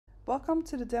Welcome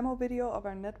to the demo video of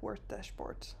our net worth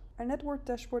dashboard. Our net worth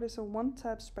dashboard is a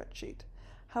one-tab spreadsheet.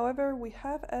 However, we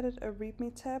have added a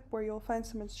README tab where you'll find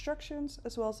some instructions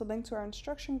as well as a link to our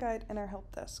instruction guide and our help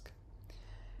desk.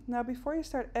 Now, before you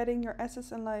start adding your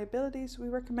assets and liabilities, we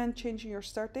recommend changing your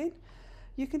start date.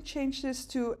 You can change this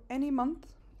to any month.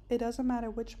 It doesn't matter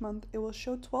which month. It will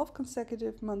show 12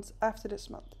 consecutive months after this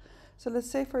month. So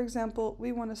let's say, for example,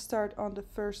 we want to start on the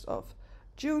 1st of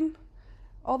June.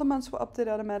 All the months will update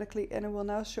automatically and it will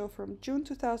now show from June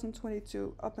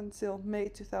 2022 up until May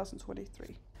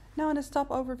 2023. Now in this top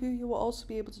overview, you will also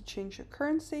be able to change your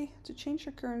currency. To change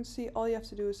your currency, all you have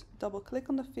to do is double click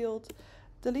on the field,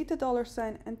 delete the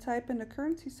 $sign and type in a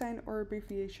currency sign or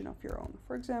abbreviation of your own.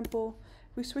 For example,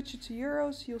 if we switch it to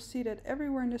euros, you'll see that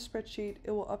everywhere in this spreadsheet, it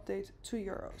will update to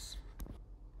euros.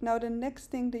 Now the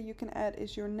next thing that you can add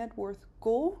is your net worth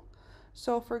goal.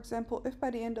 So for example, if by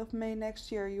the end of May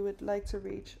next year you would like to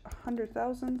reach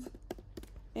 100,000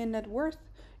 in net worth,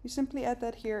 you simply add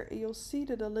that here and you'll see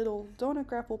that a little donut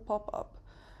graph will pop up.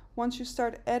 Once you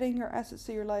start adding your assets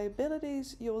to your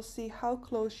liabilities, you will see how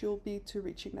close you'll be to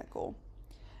reaching that goal.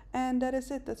 And that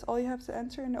is it. That's all you have to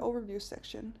enter in the overview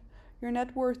section. Your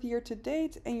net worth year to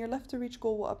date and your left to reach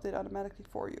goal will update automatically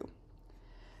for you.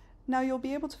 Now you'll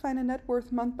be able to find a net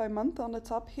worth month by month on the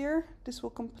top here. This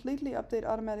will completely update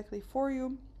automatically for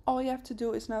you. All you have to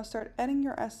do is now start adding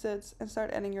your assets and start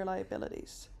adding your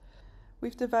liabilities.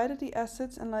 We've divided the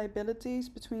assets and liabilities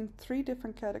between 3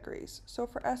 different categories. So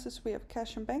for assets, we have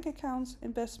cash and bank accounts,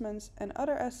 investments, and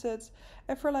other assets.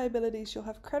 And for liabilities, you'll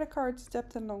have credit cards,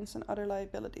 debt and loans, and other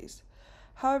liabilities.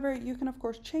 However, you can of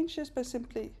course change this by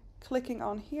simply clicking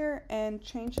on here and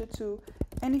change it to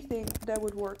anything that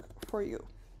would work for you.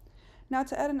 Now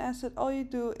to add an asset, all you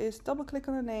do is double click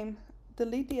on the name,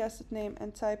 delete the asset name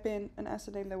and type in an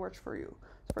asset name that works for you.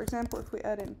 So for example, if we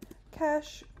add in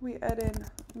cash, we add in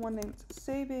one named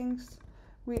savings,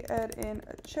 we add in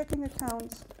a checking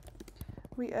account,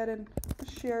 we add in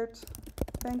a shared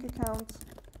bank account.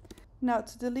 Now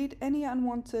to delete any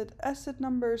unwanted asset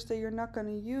numbers that you're not going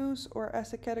to use or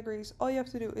asset categories, all you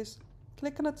have to do is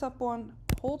click on the top one,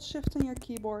 hold shift on your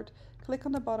keyboard, click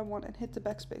on the bottom one and hit the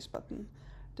backspace button.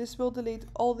 This will delete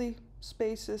all the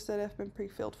spaces that have been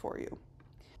pre-filled for you.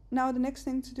 Now the next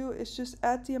thing to do is just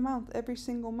add the amount every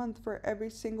single month for every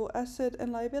single asset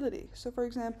and liability. So for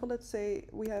example, let's say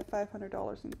we have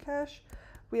 $500 in cash,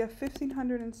 we have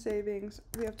 $1,500 in savings,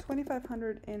 we have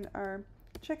 $2,500 in our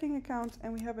checking account,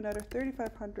 and we have another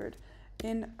 $3,500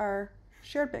 in our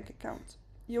shared bank account.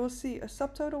 You will see a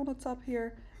subtotal on the top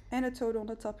here and a total on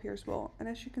the top here as well. And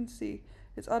as you can see,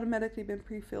 it's automatically been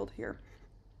pre-filled here.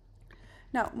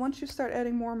 Now, once you start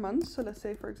adding more months, so let's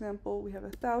say, for example, we have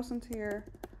 1,000 here,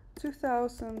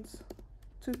 2,000,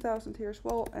 2,000 here as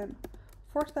well, and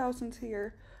 4,000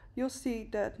 here, you'll see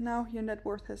that now your net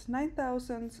worth has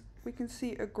 9,000. We can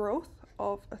see a growth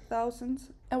of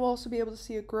 1,000, and we'll also be able to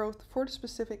see a growth for the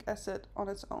specific asset on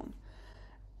its own.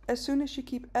 As soon as you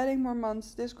keep adding more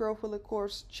months, this growth will of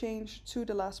course change to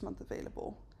the last month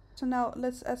available. So now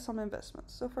let's add some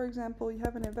investments. So for example, you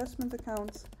have an investment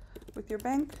account with your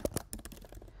bank.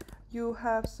 You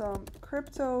have some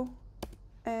crypto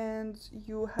and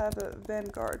you have a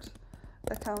Vanguard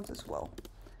account as well.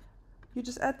 You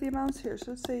just add the amounts here.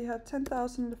 So let's say you have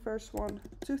 10,000 in the first one,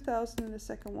 2,000 in the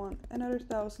second one, another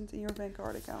 1,000 in your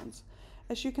Vanguard account.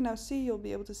 As you can now see, you'll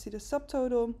be able to see the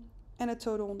subtotal and a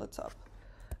total on the top.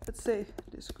 Let's say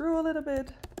this grew a little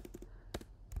bit.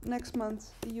 Next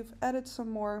month, you've added some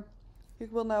more. You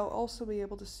will now also be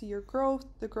able to see your growth,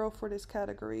 the growth for this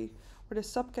category or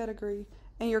this subcategory,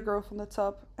 and your growth on the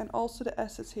top, and also the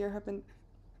assets here have been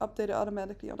updated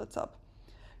automatically on the top.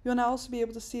 You'll now also be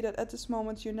able to see that at this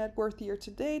moment your net worth year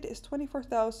to date is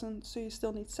 24,000, so you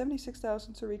still need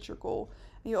 76,000 to reach your goal,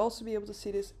 and you'll also be able to see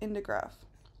this in the graph.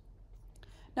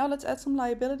 Now let's add some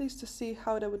liabilities to see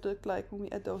how that would look like when we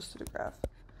add those to the graph.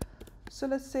 So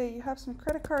let's say you have some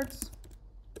credit cards.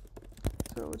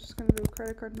 So we're just going to do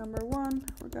credit card number 1,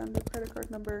 we're going to do credit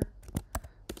card number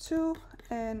 2,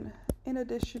 and in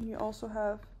addition, you also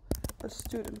have a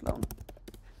student loan.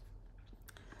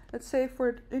 Let's say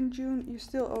in June, you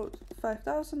still owed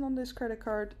 5,000 on this credit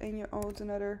card and you owed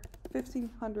another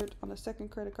 1,500 on the second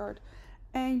credit card.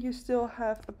 And you still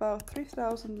have about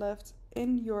 3,000 left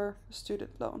in your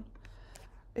student loan.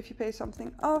 If you pay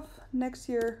something off next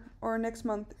year or next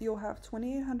month, you'll have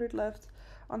 2,800 left.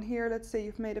 On here, let's say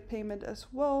you've made a payment as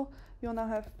well. You'll now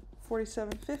have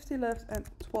 4,750 left and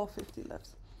 1,250 left.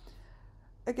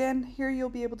 Again, here you'll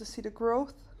be able to see the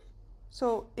growth.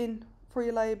 So for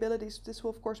your liabilities, this will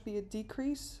of course be a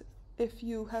decrease if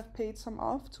you have paid some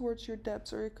off towards your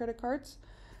debts or your credit cards.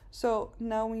 So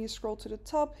now when you scroll to the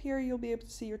top here, you'll be able to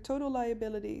see your total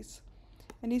liabilities.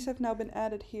 And these have now been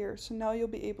added here. So now you'll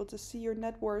be able to see your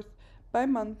net worth by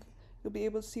month. You'll be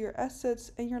able to see your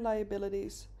assets and your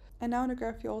liabilities. And now in the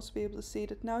graph, you'll also be able to see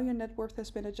that now your net worth has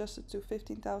been adjusted to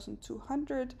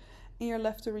 15,200 and your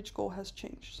left to reach goal has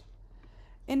changed.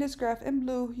 In this graph in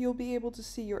blue, you'll be able to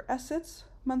see your assets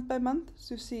month by month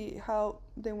to see how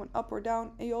they went up or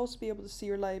down, and you'll also be able to see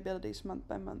your liabilities month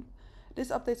by month. This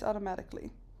updates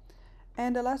automatically.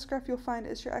 And the last graph you'll find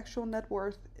is your actual net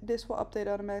worth. This will update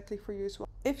automatically for you as well.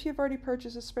 If you've already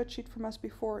purchased a spreadsheet from us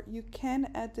before, you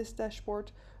can add this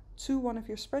dashboard to one of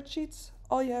your spreadsheets.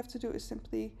 All you have to do is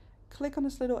simply click on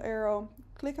this little arrow,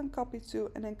 click on copy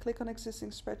to, and then click on existing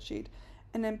spreadsheet,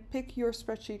 and then pick your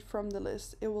spreadsheet from the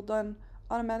list. It will then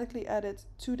automatically add it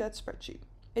to that spreadsheet.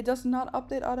 It does not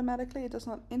update automatically. It does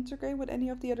not integrate with any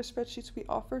of the other spreadsheets we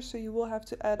offer, so you will have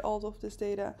to add all of this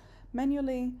data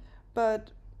manually,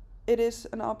 but it is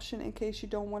an option in case you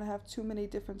don't want to have too many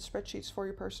different spreadsheets for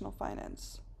your personal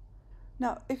finance.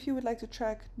 Now, if you would like to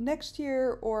track next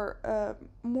year or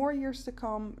more years to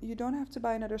come, you don't have to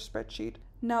buy another spreadsheet.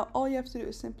 Now, all you have to do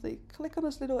is simply click on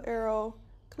this little arrow,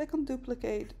 click on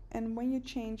duplicate, and when you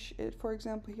change it, for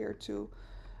example, here to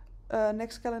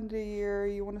next calendar year,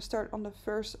 you want to start on the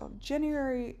 1st of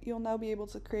January, you'll now be able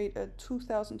to create a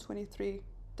 2023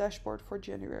 dashboard for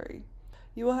January.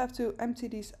 You will have to empty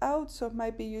these out, so it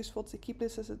might be useful to keep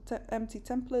this as an empty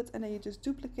template, and then you just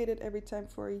duplicate it every time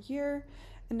for a year,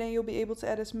 and then you'll be able to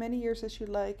add as many years as you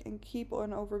like and keep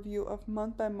an overview of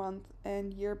month by month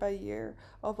and year by year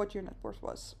of what your net worth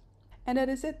was. And that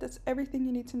is it. That's everything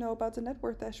you need to know about the net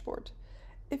worth dashboard.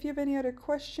 If you have any other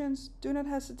questions, do not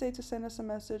hesitate to send us a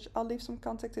message. I'll leave some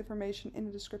contact information in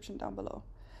the description down below.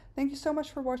 Thank you so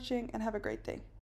much for watching and have a great day.